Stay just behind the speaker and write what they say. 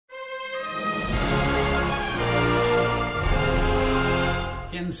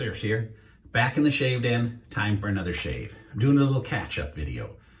Kensurfs here, back in the shave den, time for another shave. I'm doing a little catch-up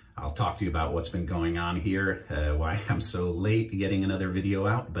video. I'll talk to you about what's been going on here, why I'm so late getting another video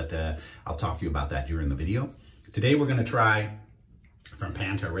out, but I'll talk to you about that during the video. Today we're going to try, from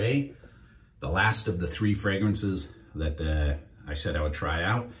Panta Rei, the last of the 3 fragrances that I said I would try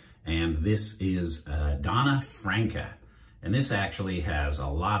out, and this is Donna Franca. And this actually has a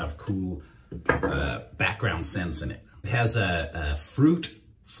lot of cool background scents in it. It has a fruit,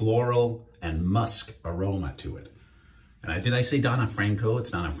 floral, and musk aroma to it. And did I say Donna Franco?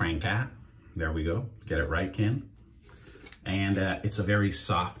 It's Donna Franca. There we go. Get it right, Ken. And it's a very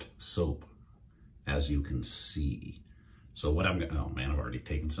soft soap, as you can see. So what I'm gonna, oh man, I've already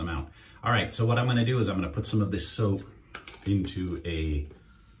taken some out. All right, so what I'm gonna do is I'm gonna put some of this soap into a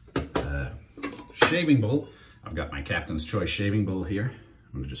shaving bowl. I've got my Captain's Choice shaving bowl here.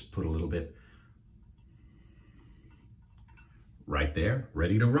 I'm gonna just put a little bit right there,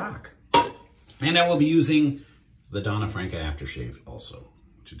 ready to rock. And I will be using the Donna Franca Aftershave also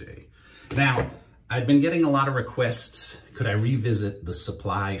today. Now, I've been getting a lot of requests, could I revisit the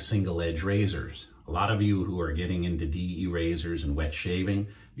Supply single edge razors? A lot of you who are getting into DE razors and wet shaving,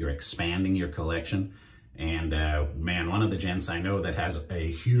 you're expanding your collection. And man, one of the gents I know that has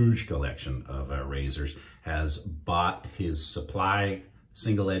a huge collection of razors has bought his Supply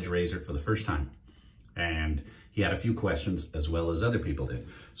single edge razor for the first time. And he had a few questions as well as other people did.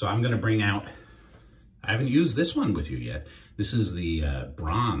 So I'm gonna bring out, I haven't used this one with you yet. This is the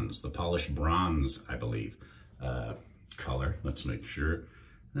bronze, the polished bronze, I believe, color. Let's make sure.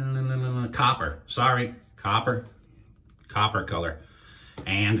 Copper, sorry, copper color.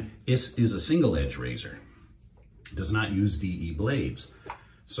 And this is a single edge razor. It does not use DE blades.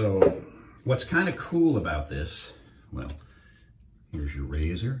 So what's kind of cool about this, well, here's your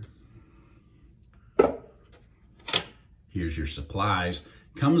razor. Here's your supplies.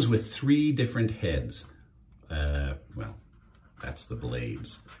 Comes with 3 different heads. Well, that's the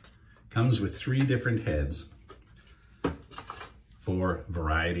blades. Comes with 3 different heads for a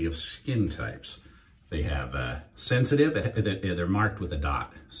variety of skin types. They have sensitive, they're marked with a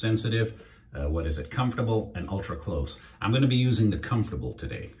dot. Sensitive, what is it, comfortable, and ultra close. I'm gonna be using the comfortable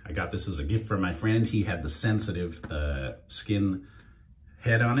today. I got this as a gift from my friend. He had the sensitive skin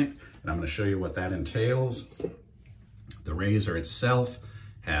head on it, and I'm gonna show you what that entails. The razor itself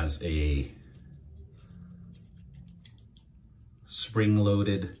has a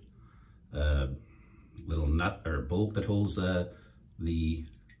spring-loaded little nut or bolt that holds the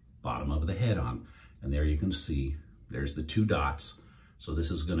bottom of the head on. And there you can see, there's the 2 dots. So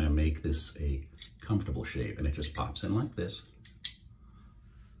this is gonna make this a comfortable shave, and it just pops in like this.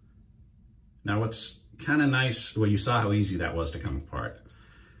 Now what's kind of nice, well, you saw how easy that was to come apart.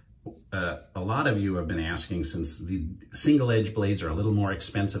 A lot of you have been asking, since the single edge blades are a little more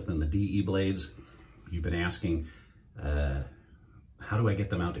expensive than the DE blades, you've been asking, how do I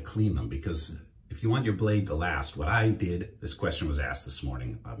get them out to clean them? Because if you want your blade to last, what I did, this question was asked this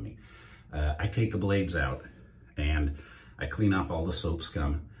morning of me, I take the blades out and I clean off all the soap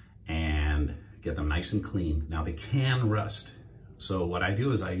scum and get them nice and clean. Now they can rust. So what I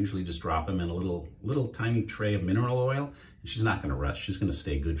do is I usually just drop them in a little tiny tray of mineral oil. She's not gonna rust, she's gonna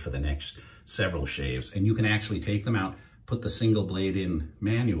stay good for the next several shaves. And you can actually take them out, put the single blade in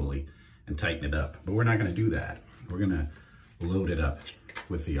manually and tighten it up. But we're not gonna do that. We're gonna load it up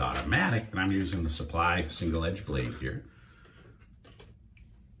with the automatic, and I'm using the Supply single edge blade here.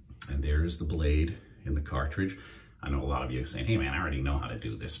 And there's the blade in the cartridge. I know a lot of you are saying, hey man, I already know how to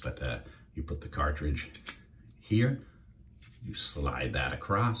do this, but you put the cartridge here, you slide that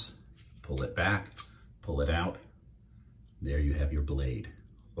across, pull it back, pull it out. There you have your blade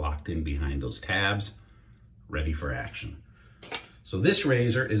locked in behind those tabs, ready for action. So this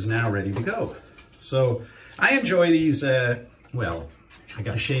razor is now ready to go. So I enjoy these, well, I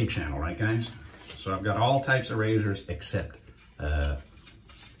got a shave channel, right guys? So I've got all types of razors except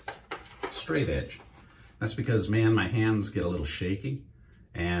straight edge. That's because, man, my hands get a little shaky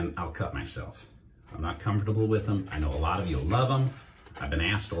and I'll cut myself. I'm not comfortable with them. I know a lot of you love them. I've been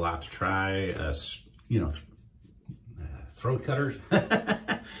asked a lot to try, throat cutters.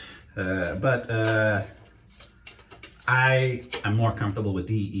 But I am more comfortable with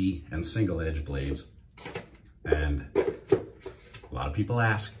DE and single edge blades. And a lot of people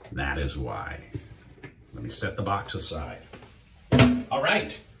ask, that is why. Let me set the box aside. All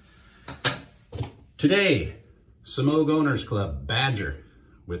right. Today, Samog Owners Club Badger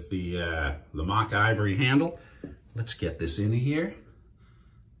with the mock ivory handle. Let's get this in here.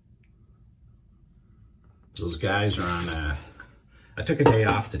 Those guys are on, I took a day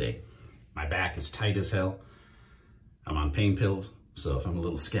off today. My back is tight as hell. I'm on pain pills, So if I'm a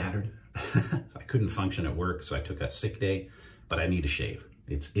little scattered, I couldn't function at work, so I took a sick day, but I need to shave.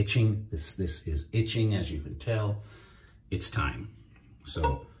 It's itching. This is itching, as you can tell. It's time.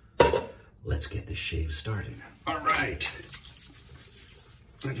 So let's get this shave started. All right.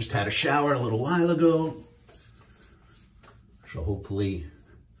 I just had a shower a little while ago. So hopefully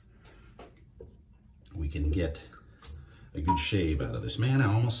we can get a good shave out of this. Man,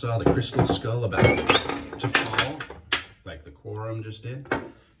 I almost saw the crystal skull about to fall, like the quorum just did.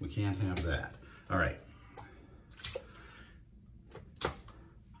 We can't have that. All right.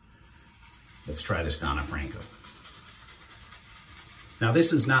 Let's try this Donna Franco. Now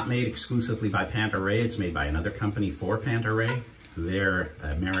this is not made exclusively by Panta Rei. It's made by another company for Panta Rei. Their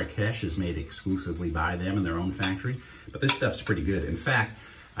Marrakesh is made exclusively by them in their own factory. But this stuff's pretty good. In fact,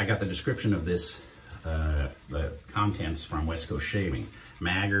 I got the description of this, the contents from West Coast Shaving.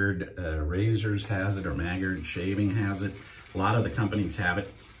 Maggard Razors has it, or Maggard Shaving has it. A lot of the companies have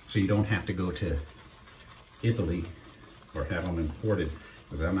it, so you don't have to go to Italy or have them imported,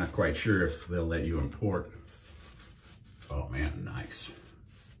 because I'm not quite sure if they'll let you import. Oh man, nice.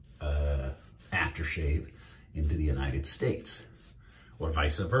 Aftershave into the United States, or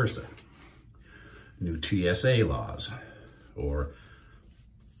vice versa. New TSA laws, or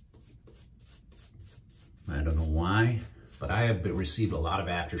I don't know why, but I have received a lot of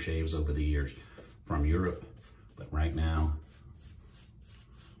aftershaves over the years from Europe, but right now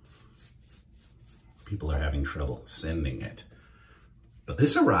people are having trouble sending it. But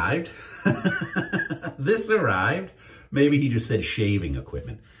this arrived. This arrived. Maybe he just said shaving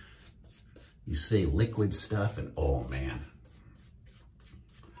equipment. You say liquid stuff and oh man.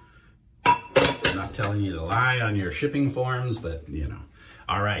 I'm not telling you to lie on your shipping forms, but you know.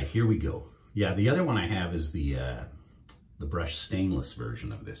 All right, here we go. Yeah, the other one I have is the brushed stainless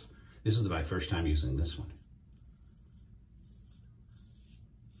version of this. This is my first time using this one.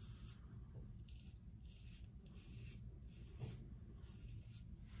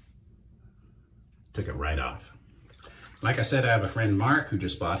 Took it right off. Like I said, I have a friend, Mark, who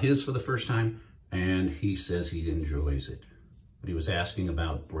just bought his for the first time, and he says he enjoys it. But he was asking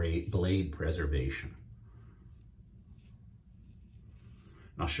about blade preservation.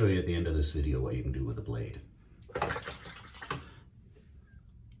 And I'll show you at the end of this video what you can do with the blade.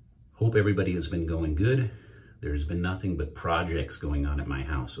 Hope everybody has been going good. There's been nothing but projects going on at my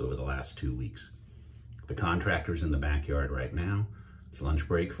house over the last 2 weeks. The contractor's in the backyard right now. It's lunch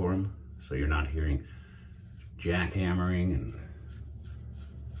break for him, so you're not hearing jackhammering and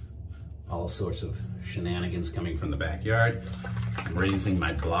all sorts of shenanigans coming from the backyard. I'm raising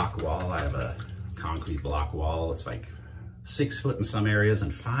my block wall. I have a concrete block wall. It's like 6 foot in some areas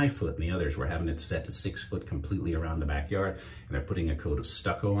and 5 foot in the others. We're having it set to 6 foot completely around the backyard, and they're putting a coat of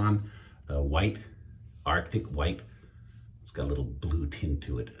stucco on, white, Arctic white. It's got a little blue tint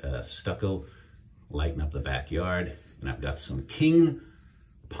to it. Stucco, lighten up the backyard, and I've got some king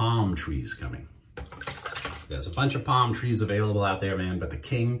palm trees coming. There's a bunch of palm trees available out there, man, but the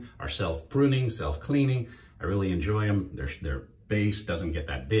king are self-pruning, self-cleaning. I really enjoy them. Their base doesn't get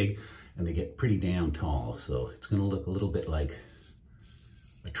that big, and they get pretty damn tall. So it's gonna look a little bit like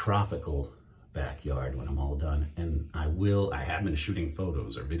a tropical backyard when I'm all done. And I have been shooting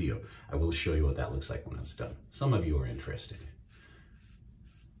photos or video. I will show you what that looks like when it's done. Some of you are interested.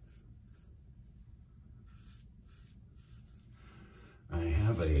 I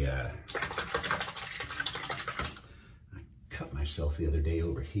have I cut myself the other day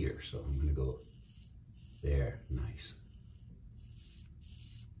over here, so I'm gonna go there, nice.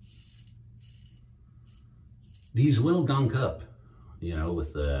 These will gunk up, you know,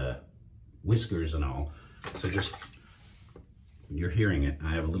 with the whiskers and all. So just, you're hearing it. I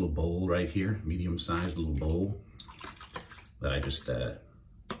have a little bowl right here, medium-sized little bowl that I just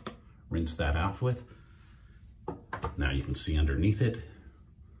rinse that off with. Now you can see underneath it,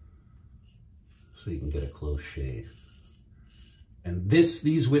 so you can get a close shave. And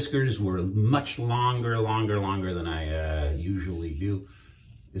these whiskers were much longer than I usually do.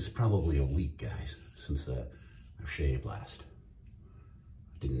 It's probably a week, guys, since I've shaved last.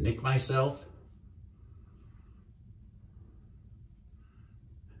 Didn't nick myself.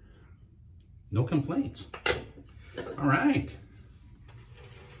 No complaints. All right.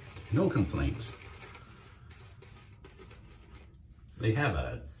 No complaints. They have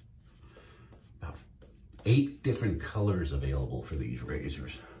about 8 different colors available for these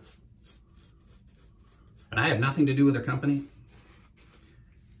razors. And I have nothing to do with their company.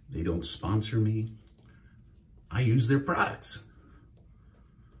 They don't sponsor me. I use their products.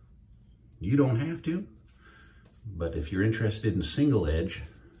 You don't have to, but if you're interested in single edge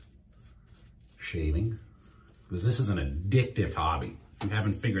shaving, because this is an addictive hobby. If you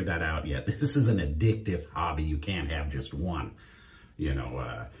haven't figured that out yet, this is an addictive hobby. You can't have just one. You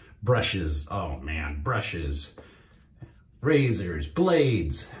know, brushes, oh man, brushes, razors,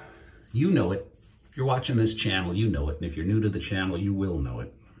 blades. You know it. If you're watching this channel, you know it. And if you're new to the channel, you will know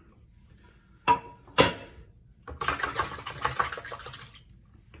it.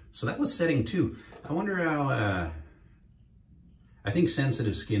 So that was setting 2. I wonder how, I think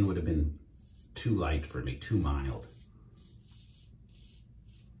sensitive skin would have been too light for me, too mild.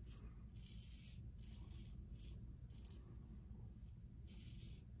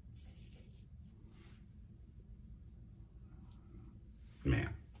 Man,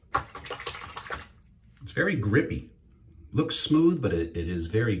 it's very grippy. Looks smooth, but it is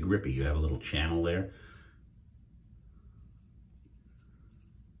very grippy. You have a little channel there.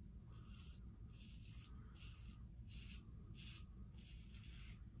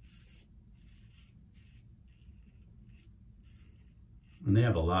 And they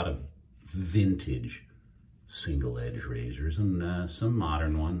have a lot of vintage single edge razors and some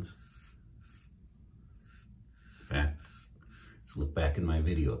modern ones. In fact, look back in my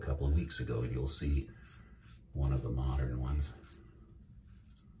video a couple of weeks ago and you'll see one of the modern ones.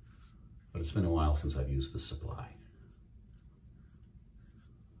 But it's been a while since I've used the Supply.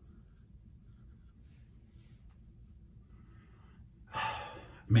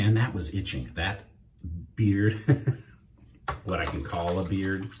 Man, that was itching. That beard, what I can call a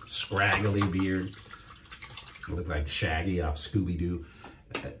beard, scraggly beard. It looked like Shaggy off Scooby-Doo.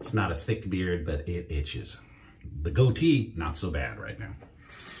 It's not a thick beard, but it itches. The goatee, not so bad right now.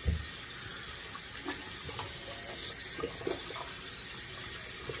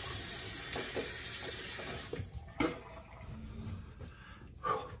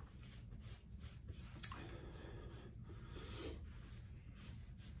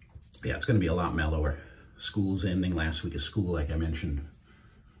 Yeah, it's going to be a lot mellower. School's ending, last week of school, like I mentioned.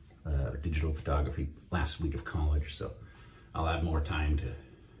 Digital photography, last week of college, so I'll have more time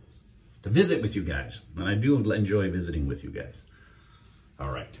to visit with you guys. And I do enjoy visiting with you guys.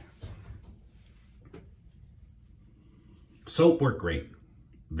 All right. Soap worked great.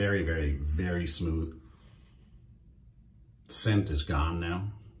 Very, very, very smooth. Scent is gone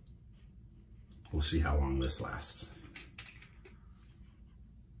now. We'll see how long this lasts.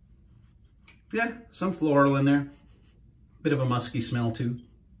 Yeah, some floral in there. Bit of a musky smell too.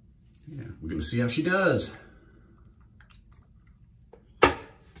 Yeah, we're gonna see how she does.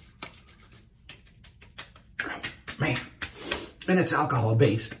 Man, and it's alcohol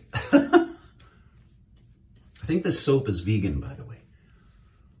based. I think this soap is vegan, by the way.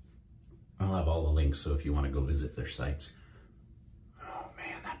 I'll have all the links, so if you want to go visit their sites. Oh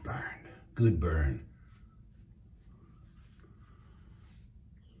man, that burned. Good burn.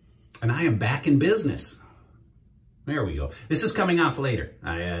 And I am back in business. There we go. This is coming off later.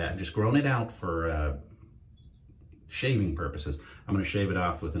 I've just grown it out for shaving purposes. I'm going to shave it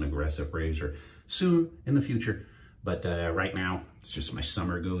off with an aggressive razor soon in the future. But right now, it's just my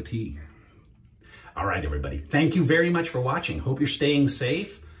summer goatee. All right, everybody. Thank you very much for watching. Hope you're staying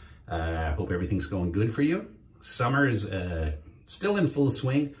safe. Hope everything's going good for you. Summer is still in full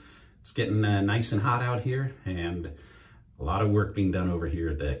swing. It's getting nice and hot out here. And a lot of work being done over here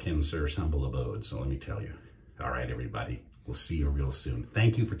at the Kensurfs Humble Abode. So let me tell you. All right, everybody. We'll see you real soon.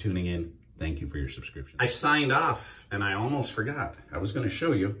 Thank you for tuning in. Thank you for your subscription. I signed off and I almost forgot. I was going to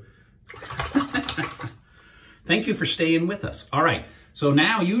show you. Thank you for staying with us. All right. So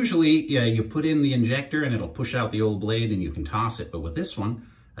now usually you put in the injector and it'll push out the old blade and you can toss it. But with this one,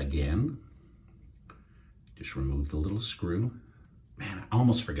 again, just remove the little screw. Man, I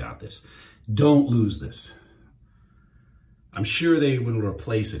almost forgot this. Don't lose this. I'm sure they will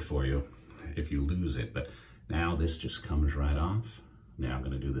replace it for you if you lose it. But now this just comes right off. Now I'm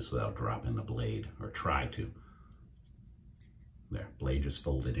going to do this without dropping the blade, or try to. There, blade just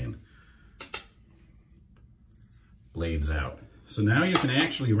folded in. Blade's out. So now you can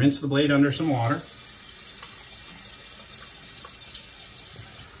actually rinse the blade under some water.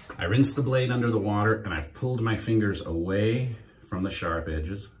 I rinsed the blade under the water and I've pulled my fingers away from the sharp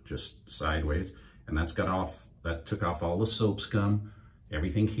edges, just sideways. And that took off all the soap scum,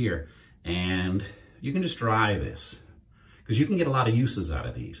 everything here. And you can just dry this because you can get a lot of uses out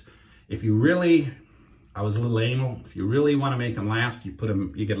of these. If you really, I was a little anal, if you really want to make them last, you put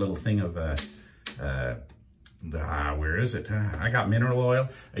them, you get a little thing of, where is it? I got mineral oil.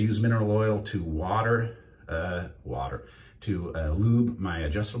 I use mineral oil to lube my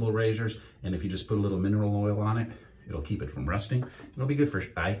adjustable razors. And if you just put a little mineral oil on it, it'll keep it from rusting. It'll be good for,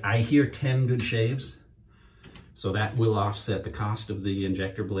 I hear 10 good shaves. So that will offset the cost of the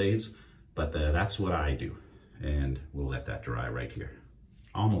injector blades, but that's what I do. and we'll let that dry right here.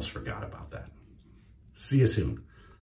 Almost forgot about that. See you soon.